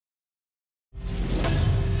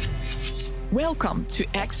Welcome to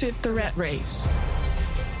Exit the Rat Race,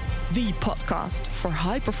 the podcast for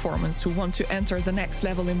high performers who want to enter the next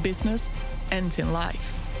level in business and in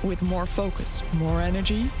life with more focus, more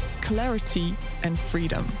energy, clarity, and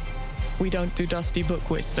freedom. We don't do dusty book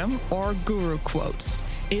wisdom or guru quotes.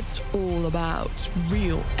 It's all about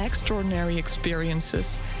real, extraordinary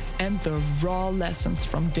experiences and the raw lessons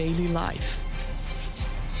from daily life.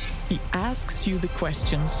 He asks you the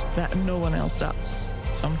questions that no one else does.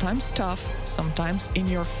 Sometimes tough, sometimes in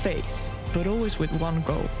your face, but always with one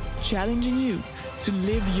goal, challenging you to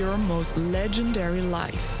live your most legendary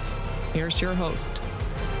life. Here's your host,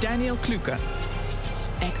 Daniel Kluke.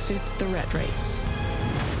 Exit the Rat Race.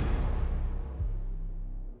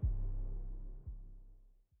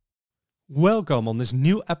 Welcome on this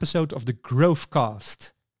new episode of the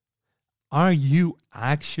Growthcast. Are you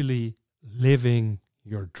actually living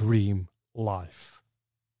your dream life?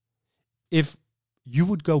 If you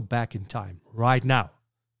would go back in time right now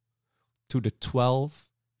to the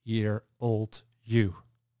 12-year-old you,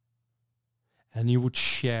 and you would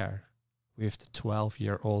share with the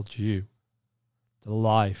 12-year-old you the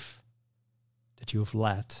life that you have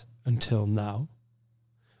led until now,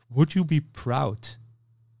 would you be proud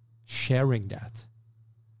sharing that?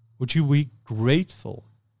 Would you be grateful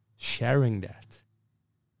sharing that?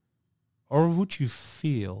 Or would you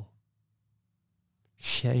feel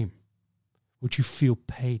shame? Would you feel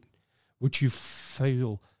pain? Would you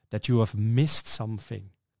feel that you have missed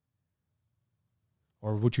something?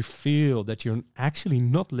 Or would you feel that you're actually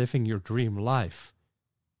not living your dream life?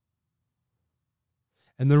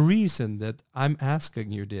 And the reason that I'm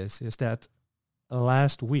asking you this is that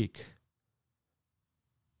last week,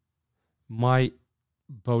 my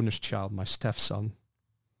bonus child, my stepson,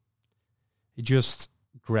 he just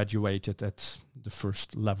graduated at the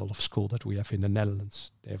first level of school that we have in the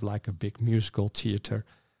Netherlands. They have like a big musical theater.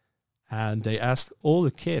 And they asked all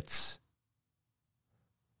the kids,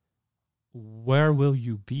 where will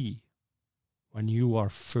you be when you are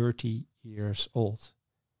 30 years old?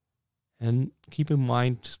 And keep in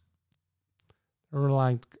mind, there are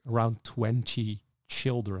like around 20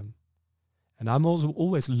 children. And I'm also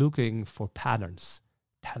always looking for patterns.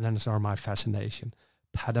 Patterns are my fascination.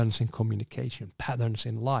 Patterns in communication, patterns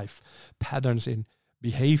in life, patterns in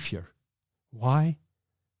behavior. Why?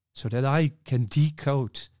 So that I can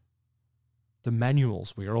decode the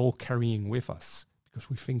manuals we are all carrying with us, because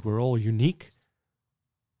we think we're all unique,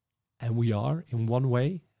 and we are in one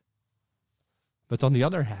way. But on the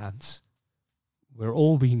other hand, we're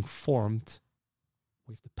all being formed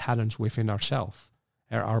with the patterns within ourselves.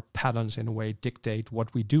 Our patterns in a way dictate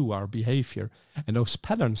what we do, our behavior, and those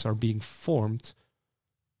patterns are being formed.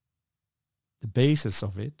 The basis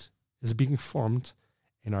of it is being formed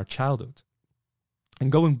in our childhood.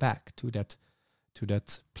 And going back to that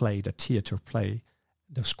play, that theater play,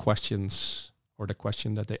 those questions, or the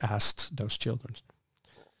question that they asked those children.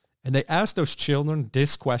 And they asked those children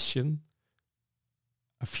this question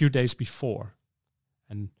a few days before.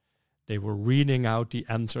 And they were reading out the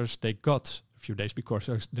answers they got a few days before.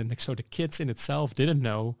 So the kids in itself didn't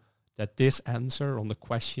know that this answer on the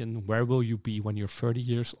question, where will you be when you're 30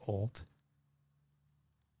 years old?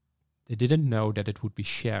 They didn't know that it would be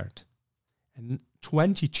shared. And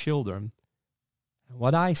 20 children, and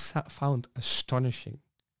what I found astonishing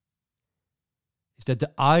is that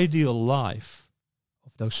the ideal life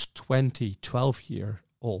of those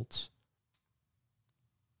 12-year-olds,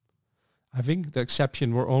 I think the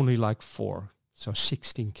exception were only like 4, so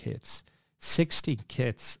 16 kids. 16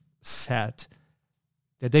 kids said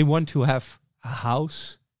that they want to have a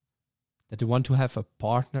house, that they want to have a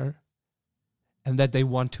partner, and that they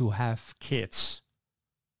want to have kids.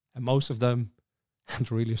 And most of them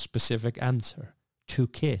had really a specific answer, 2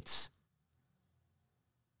 kids.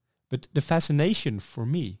 But the fascination for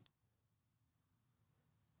me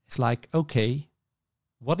is like, okay,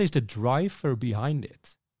 what is the driver behind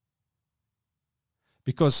it?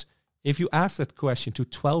 Because if you ask that question to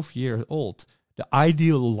 12-year-old, the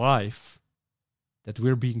ideal life that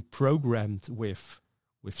we're being programmed with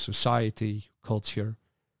society, culture,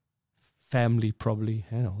 family probably,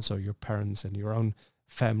 and also your parents and your own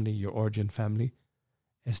family, your origin family,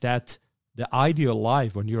 is that the ideal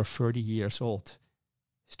life when you're 30 years old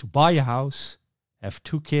is to buy a house, have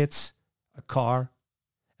 2 kids, a car,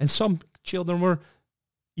 and some children were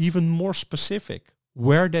even more specific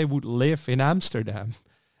where they would live in Amsterdam,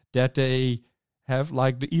 that they have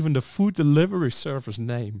like even the food delivery service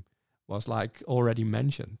name was like already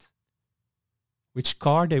mentioned, which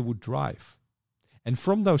car they would drive. And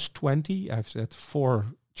from those 20, I've said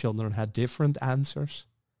 4 children had different answers.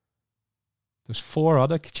 Those 4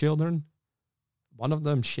 other children One of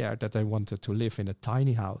them shared that they wanted to live in a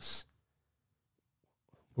tiny house,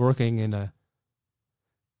 working in a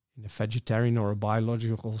vegetarian or a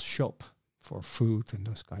biological shop for food and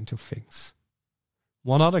those kinds of things.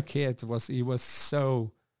 One other kid was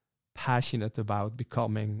so passionate about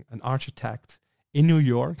becoming an architect in New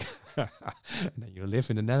York. And then you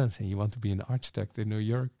live in the Netherlands and you want to be an architect in New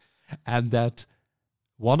York. And that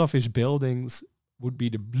one of his buildings would be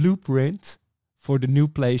the blueprint for the new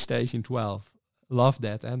PlayStation 12. Love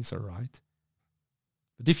that answer, right?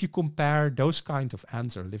 But if you compare those kind of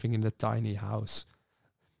answers, living in a tiny house,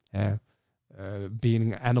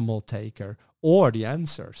 being an animal taker, or the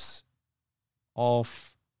answers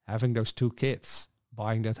of having those 2 kids,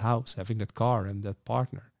 buying that house, having that car and that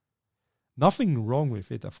partner. Nothing wrong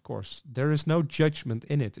with it, of course. There is no judgment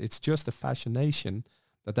in it. It's just a fascination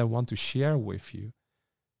that I want to share with you.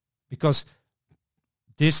 Because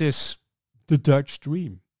this is the Dutch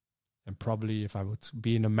dream. And probably if I would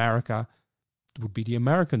be in America, it would be the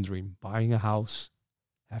American dream. Buying a house,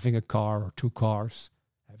 having a car or 2 cars,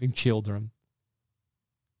 having children.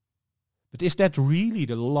 But is that really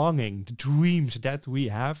the longing, the dreams that we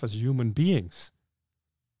have as human beings?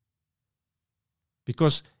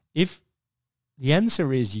 Because if the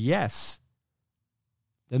answer is yes,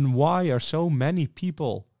 then why are so many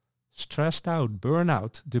people stressed out,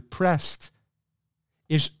 burnout, depressed?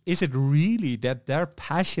 Is it really that their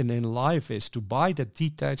passion in life is to buy that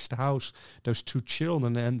detached house, those 2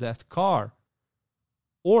 children and that car?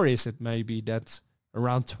 Or is it maybe that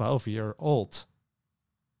around 12-year-old,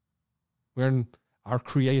 when our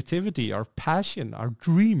creativity, our passion, our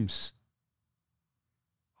dreams,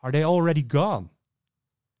 are they already gone?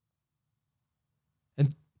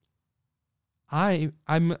 And I'm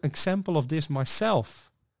an example of this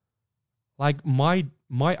myself. Like my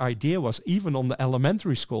idea was, even on the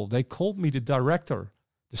elementary school, they called me the director,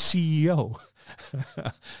 the CEO.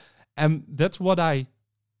 And that's what I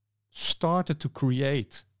started to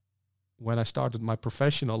create when I started my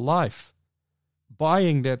professional life.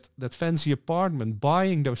 Buying that fancy apartment,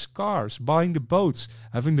 buying those cars, buying the boats,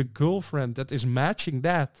 having the girlfriend that is matching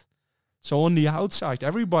that. So on the outside,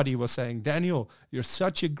 everybody was saying, Daniel, you're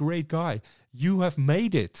such a great guy. You have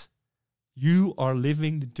made it. You are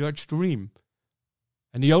living the Dutch dream.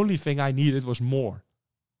 And the only thing I needed was more.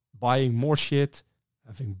 Buying more shit,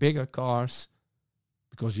 having bigger cars.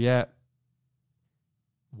 Because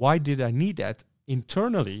why did I need that?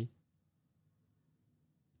 Internally,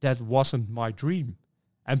 that wasn't my dream.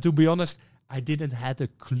 And to be honest, I didn't have a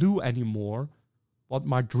clue anymore what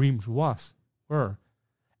my dreams were.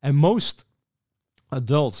 And most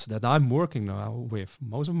adults that I'm working now with,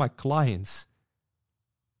 most of my clients,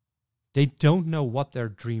 they don't know what their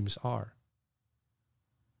dreams are.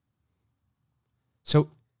 So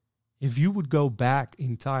if you would go back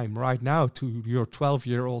in time right now to your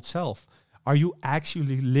 12-year-old self, are you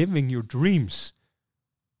actually living your dreams?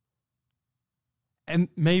 And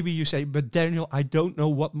maybe you say, but Daniel, I don't know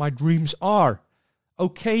what my dreams are.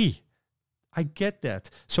 Okay, I get that.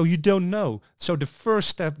 So you don't know. So the first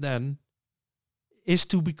step then is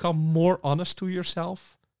to become more honest to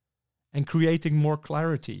yourself and creating more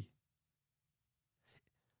clarity.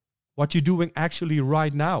 What you're doing actually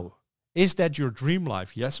right now, is that your dream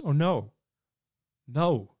life? Yes or no?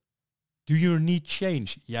 No. Do you need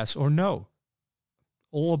change? Yes or no?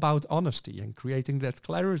 All about honesty and creating that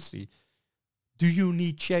clarity. Do you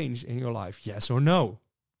need change in your life? Yes or no?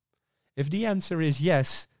 If the answer is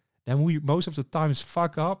yes, then we most of the times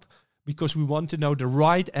fuck up because we want to know the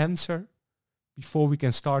right answer before we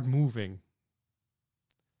can start moving.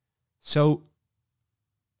 So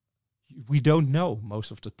we don't know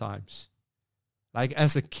most of the times. Like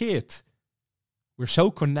as a kid, we're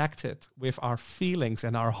so connected with our feelings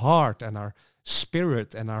and our heart and our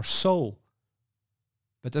spirit and our soul.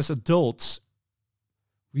 But as adults,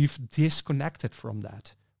 we've disconnected from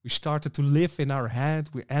that. We started to live in our head.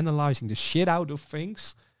 We're analyzing the shit out of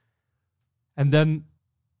things. And then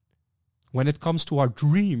when it comes to our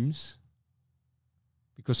dreams,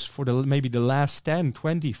 because for maybe the last 10,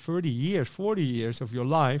 20, 30 years, 40 years of your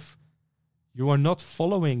life, you are not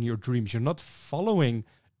following your dreams. You're not following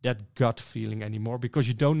that gut feeling anymore because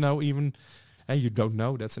you don't know even, you don't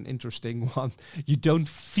know, that's an interesting one. You don't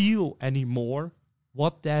feel anymore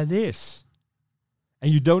what that is.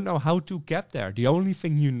 And you don't know how to get there. The only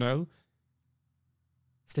thing you know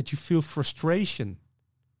is that you feel frustration,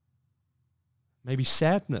 maybe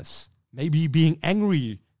sadness, maybe being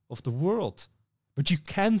angry of the world. But you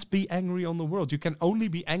can't be angry on the world. You can only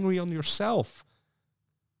be angry on yourself.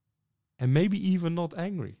 And maybe even not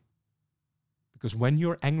angry. Because when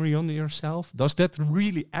you're angry on yourself, does that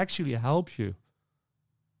really actually help you?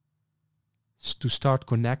 to start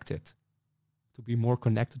connected, to be more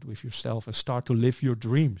connected with yourself and start to live your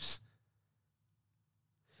dreams.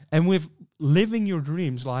 And with living your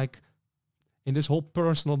dreams, like in this whole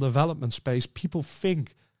personal development space, people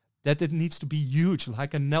think that it needs to be huge,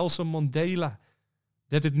 like a Nelson Mandela,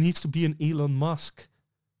 that it needs to be an Elon Musk.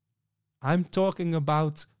 I'm talking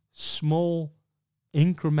about small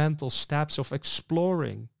incremental steps of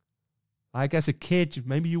exploring. Like as a kid,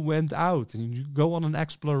 maybe you went out and you go on an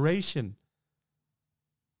exploration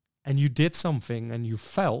and you did something and you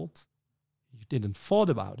felt, you didn't thought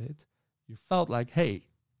about it, you felt like, hey,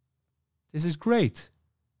 this is great.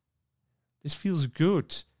 This feels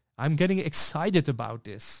good. I'm getting excited about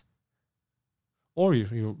this. Or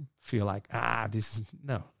you feel like, this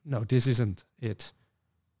isn't it.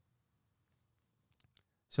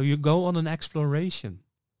 So you go on an exploration.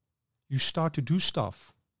 You start to do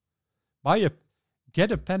stuff.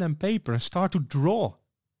 Get a pen and paper and start to draw.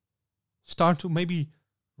 Start to maybe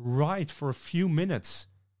write for a few minutes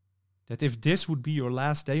that if this would be your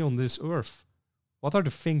last day on this earth, what are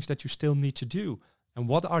the things that you still need to do? And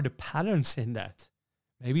what are the patterns in that?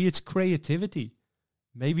 Maybe it's creativity.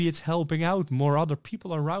 Maybe it's helping out more other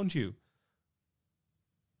people around you.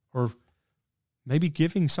 Or maybe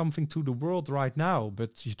giving something to the world right now,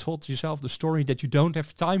 but you told yourself the story that you don't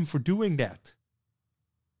have time for doing that.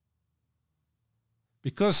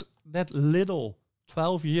 Because that little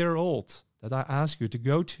 12-year-old that I ask you to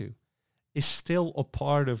go to is still a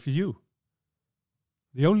part of you.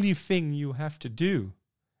 The only thing you have to do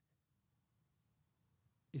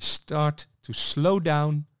is start to slow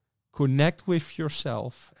down, connect with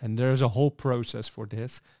yourself, and there's a whole process for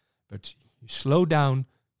this, but you slow down,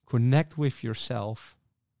 connect with yourself,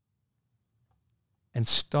 and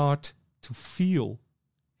start to feel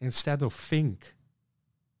instead of think.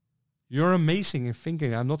 You're amazing in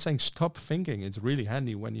thinking. I'm not saying stop thinking. It's really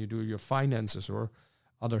handy when you do your finances or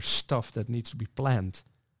other stuff that needs to be planned.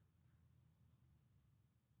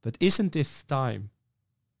 But isn't this time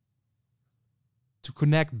to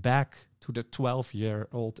connect back to the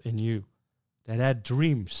 12-year-old in you that had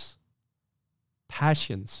dreams,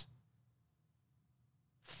 passions,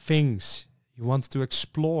 things you want to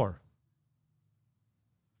explore?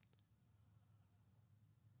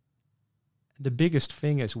 And the biggest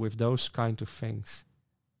thing is with those kind of things,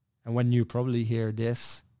 and when you probably hear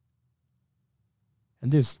this, and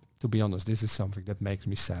this, to be honest, this is something that makes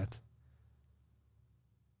me sad,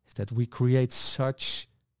 is that we create such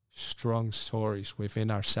strong stories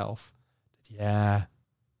within ourselves. Yeah,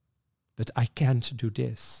 but I can't do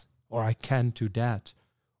this, or I can't do that,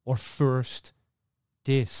 or first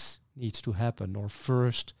this needs to happen, or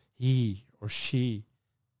first he or she.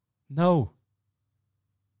 No,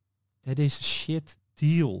 that is a shit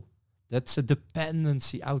deal. That's a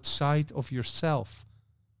dependency outside of yourself.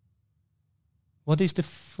 What is the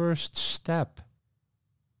first step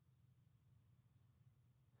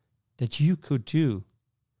that you could do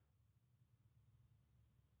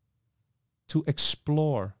to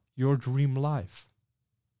explore your dream life?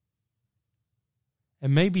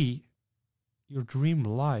 And maybe your dream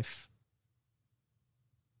life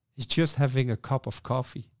is just having a cup of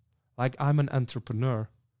coffee. Like, I'm an entrepreneur,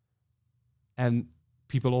 and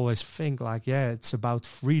people always think like, yeah, it's about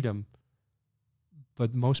freedom.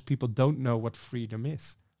 But most people don't know what freedom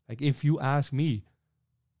is. Like, if you ask me,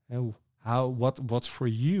 what's for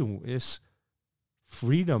you, is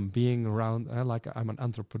freedom being around, like I'm an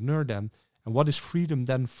entrepreneur then, and what is freedom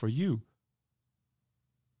then for you?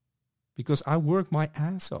 Because I work my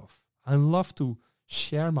ass off. I love to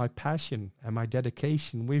share my passion and my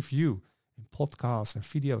dedication with you in podcasts and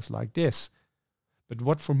videos like this. But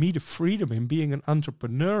what for me the freedom in being an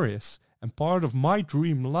entrepreneur is, and part of my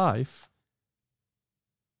dream life,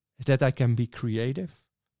 is that I can be creative,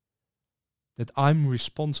 that I'm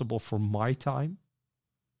responsible for my time.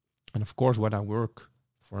 And of course, when I work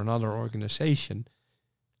for another organization,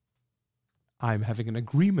 I'm having an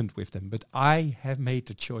agreement with them, but I have made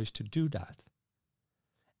the choice to do that.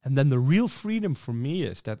 And then the real freedom for me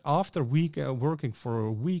is that after working for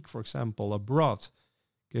a week, for example, abroad,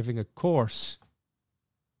 giving a course,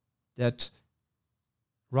 that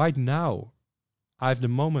right now I have the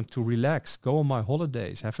moment to relax, go on my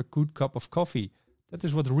holidays, have a good cup of coffee. That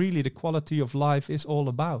is what really the quality of life is all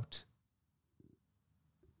about.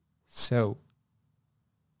 So,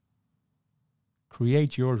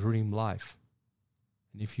 create your dream life.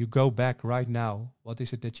 And if you go back right now, what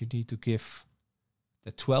is it that you need to give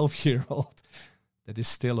the 12-year-old that is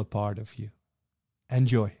still a part of you?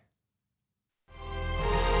 Enjoy.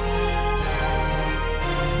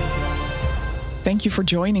 Thank you for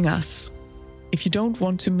joining us. If you don't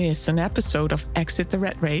want to miss an episode of Exit the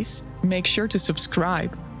Rat Race, make sure to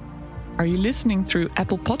subscribe. Are you listening through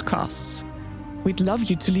Apple Podcasts? We'd love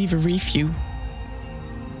you to leave a review.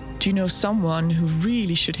 Do you know someone who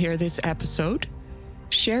really should hear this episode?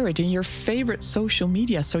 Share it in your favorite social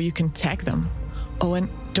media so you can tag them. Oh, and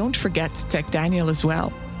don't forget to tag Daniel as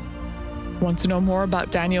well. Want to know more about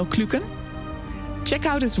Daniel Kluken? Check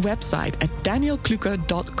out his website at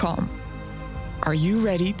danielkluke.com. Are you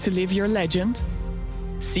ready to live your legend?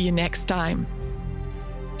 See you next time.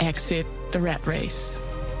 Exit the Rat Race.